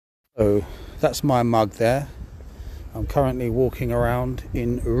So that's my mug there. I'm currently walking around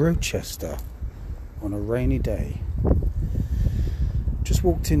in Rochester on a rainy day. Just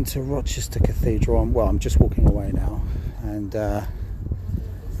walked into Rochester Cathedral. Well, I'm just walking away now, and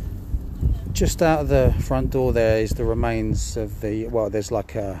just out of the front door there is the remains of the, well, there's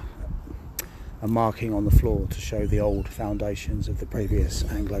like a marking on the floor to show the old foundations of the previous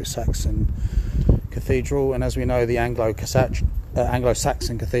Anglo-Saxon cathedral. And as we know, the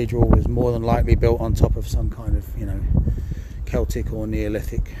Anglo-Saxon cathedral was more than likely built on top of some kind of, you know, Celtic or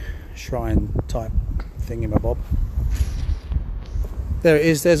Neolithic shrine type thingamabob. There it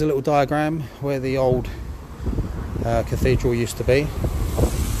is. There's a little diagram where the old cathedral used to be.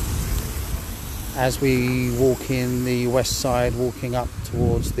 As we walk in the west side, walking up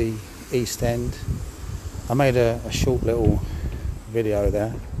towards the east end, I made a short little video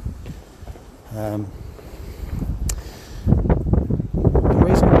there. The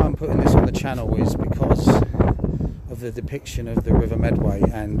reason why I'm putting this on the channel is because of the depiction of the River Medway,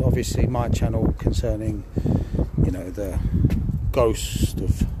 and obviously my channel concerning, you know, the ghost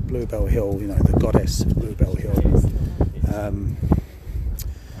of Bluebell Hill, you know, the goddess of Bluebell Hill.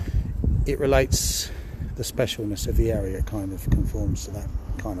 It relates the specialness of the area, kind of conforms to that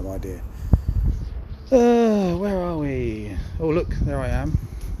kind of idea. Where are we? Oh look, there I am.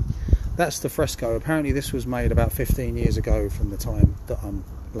 That's the fresco. Apparently this was made about 15 years ago from the time that I'm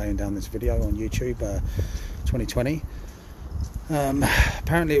laying down this video on YouTube, 2020.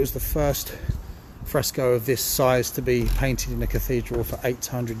 Apparently it was the first fresco of this size to be painted in a cathedral for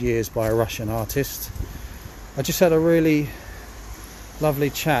 800 years by a Russian artist. I just had a really lovely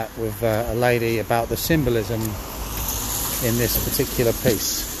chat with a lady about the symbolism in this particular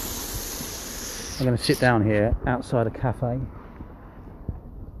piece. I'm going to sit down here outside a cafe.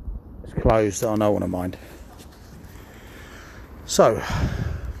 It's closed, I don't want to mind. So,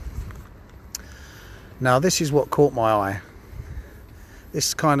 now this is what caught my eye.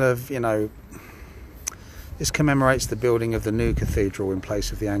 This kind of, you know, this commemorates the building of the new cathedral in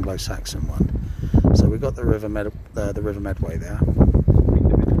place of the Anglo-Saxon one. So we've got the River Medway there.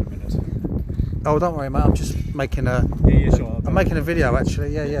 Oh, don't worry, mate. I'm just making a. I'm making a video,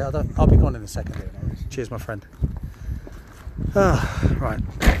 actually. Yeah. I'll be gone in a second. Cheers, my friend. Right.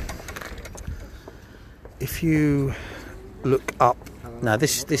 If you look up now,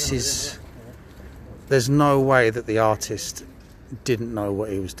 this is. There's no way that the artist didn't know what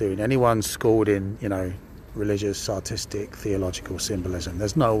he was doing. Anyone schooled in, you know, religious, artistic, theological symbolism,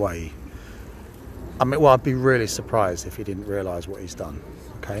 there's no way. I mean, well, I'd be really surprised if he didn't realise what he's done.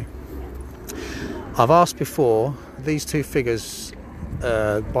 Okay. I've asked before, these two figures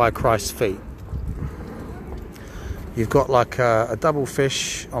by Christ's feet. You've got like a double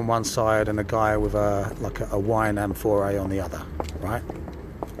fish on one side and a guy with a wine amphora on the other, right?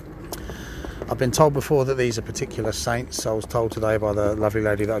 I've been told before that these are particular saints. I was told today by the lovely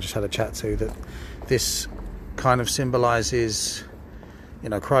lady that I just had a chat to that this kind of symbolises, you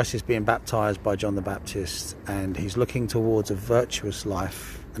know, Christ is being baptised by John the Baptist and he's looking towards a virtuous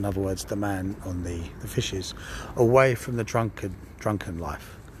life. In other words, the man on the fishes, away from the drunken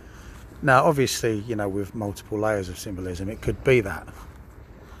life. Now, obviously, you know, with multiple layers of symbolism, it could be that.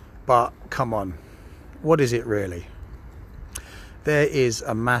 But, come on, what is it really? There is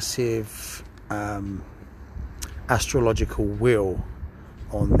a massive astrological wheel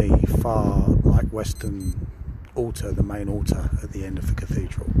on the far, like, western altar, the main altar at the end of the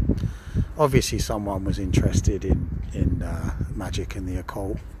cathedral. Obviously someone was interested in magic and the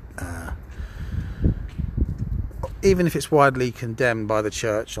occult, even if it's widely condemned by the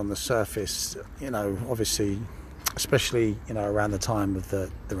church on the surface, you know, obviously, especially, you know, around the time of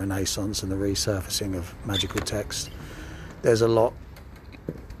the Renaissance and the resurfacing of magical texts, there's a lot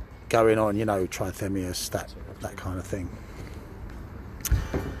going on, you know, Trithemius, that kind of thing.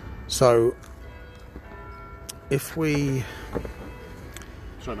 So if we...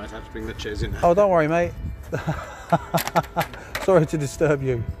 Sorry, mate, I have to bring the chairs in. Oh, don't worry, mate. Sorry to disturb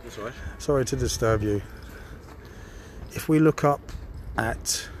you. That's all right. Sorry to disturb you. If we look up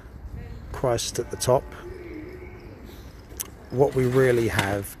at Christ at the top, what we really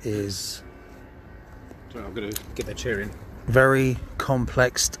have is... Sorry, I'm going to get that chair in. Very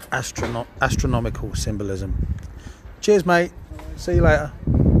complex astronomical symbolism. Cheers, mate. See you later.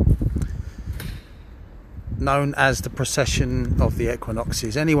 Known as the precession of the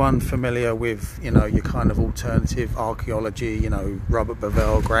equinoxes. Anyone familiar with, you know, your kind of alternative archaeology, you know, Robert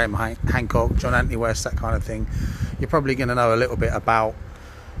Bevell, Graham Hancock, John Anthony West, that kind of thing, you're probably going to know a little bit about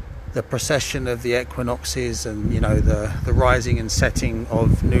the precession of the equinoxes and, you know, the rising and setting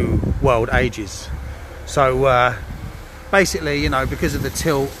of new world ages. So basically, you know, because of the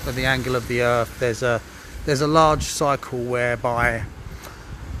tilt of the angle of the Earth, there's a large cycle whereby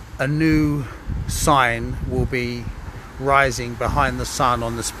a new sign will be rising behind the sun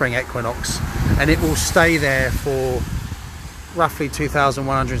on the spring equinox, and it will stay there for roughly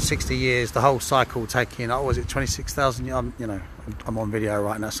 2,160 years, the whole cycle taking, oh, was it 26,000? You know, I'm on video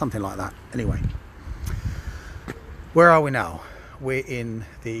right now, something like that. Anyway, where are we now? We're in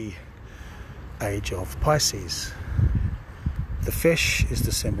the age of Pisces. The fish is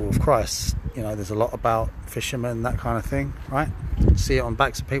the symbol of Christ. You know, there's a lot about fishermen, that kind of thing, right? See it on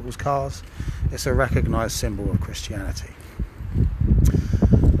backs of people's cars. It's a recognized symbol of Christianity.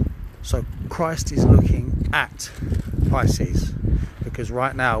 So Christ is looking at Pisces, because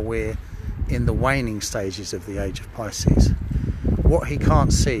right now we're in the waning stages of the age of Pisces. What he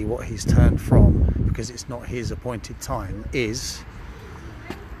can't see, what he's turned from, because it's not his appointed time, is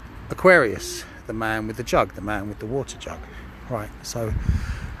Aquarius, the man with the jug, the man with the water jug. Right, so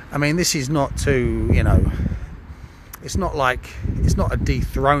I mean, this is not to, you know, it's not a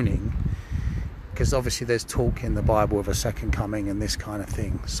dethroning, because obviously there's talk in the Bible of a second coming and this kind of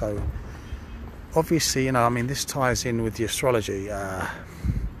thing. So obviously, you know, I mean, this ties in with the astrology.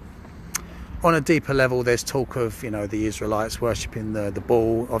 On a deeper level, there's talk of, you know, the Israelites worshipping the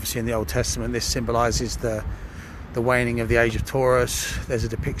bull. Obviously in the Old Testament, this symbolises the waning of the age of Taurus. There's a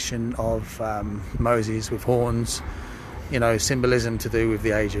depiction of Moses with horns. You know, symbolism to do with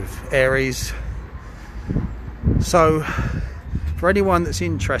the age of Aries. So for anyone that's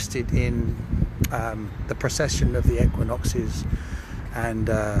interested in the precession of the equinoxes and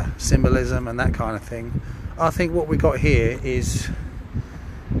symbolism and that kind of thing, I think what we got here is,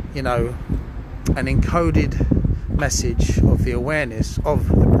 you know, an encoded message of the awareness of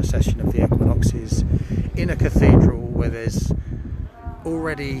the precession of the equinoxes in a cathedral where there's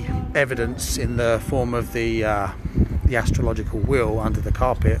already evidence in the form of the astrological wheel under the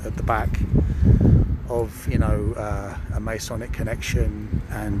carpet at the back of, you know, a Masonic connection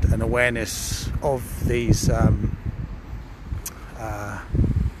and an awareness of these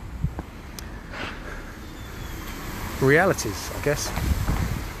realities, I guess.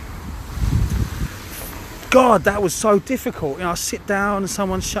 God, that was so difficult. You know, I sit down and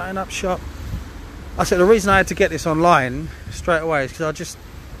someone's shutting up shop. I said the reason I had to get this online straight away is because I just,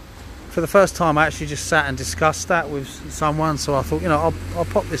 for the first time, I actually just sat and discussed that with someone. So I thought, you know, I'll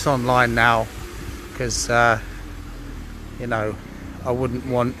pop this online now, because you know, I wouldn't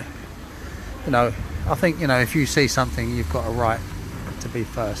want, you know, I think, you know, if you see something, you've got a right to be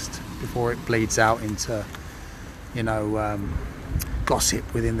first before it bleeds out into, you know,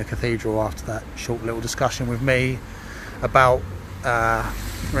 gossip within the cathedral after that short little discussion with me about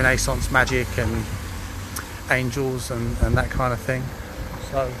Renaissance magic and angels and that kind of thing.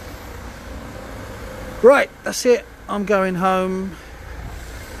 So right, that's it. I'm going home.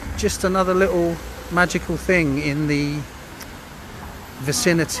 Just another little magical thing in the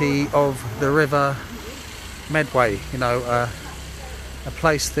vicinity of the river Medway. You know, a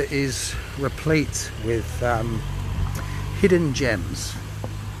place that is replete with hidden gems.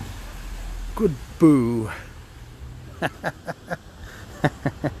 Good boo.